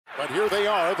But here they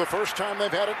are, the first time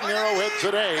they've had it in Arrowhead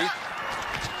today.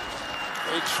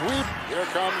 Big sweep. Here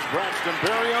comes Braxton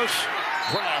Berrios.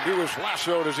 Grabbed. He was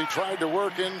lassoed as he tried to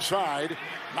work inside.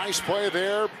 Nice play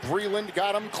there. Breland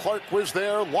got him. Clark was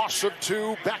there. Loss of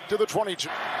 2. Back to the 22.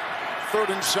 3rd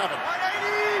and 7.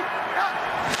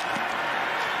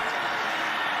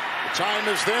 The time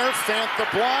is there. Fant the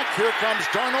block. Here comes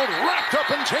Darnold. Wrapped up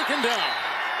and taken down.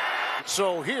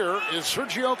 So here is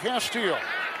Sergio Castillo.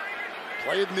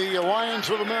 Played in the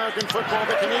Alliance of American Football,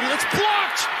 the Canadian. It's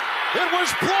blocked! It was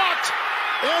blocked!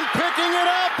 And picking it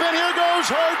up, and here goes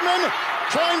Hardman,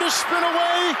 trying to spin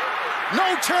away.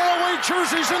 No tearaway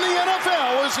jerseys in the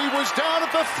NFL as he was down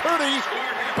at the 30,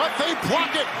 but they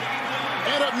block it.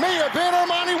 And it may have been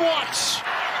Armani Watts.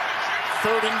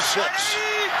 3rd and 6.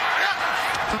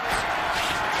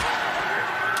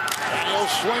 And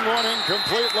he'll swing one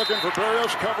incomplete, looking for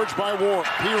Berrios. Coverage by Ward.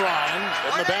 Perine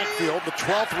in the backfield, the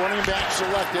 12th running back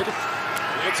selected.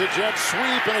 It's a jet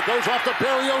sweep, and it goes off to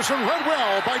Berrios and read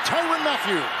well by Tyrann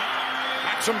Mathieu.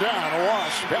 Backs him down, a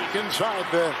loss. Back inside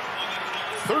the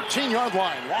 13-yard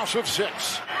line, loss of 6.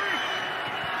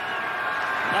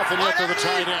 Nothing yet to the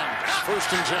tight ends.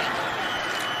 1st and 10.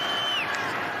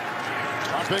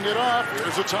 Dropping it up,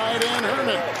 here's a tight end,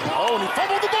 Herman. Oh, and he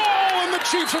fumbled the ball, and the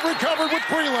Chiefs have recovered with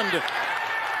Breland.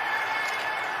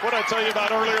 What I tell you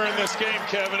about earlier in this game,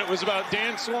 Kevin, it was about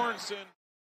Dan Sorensen.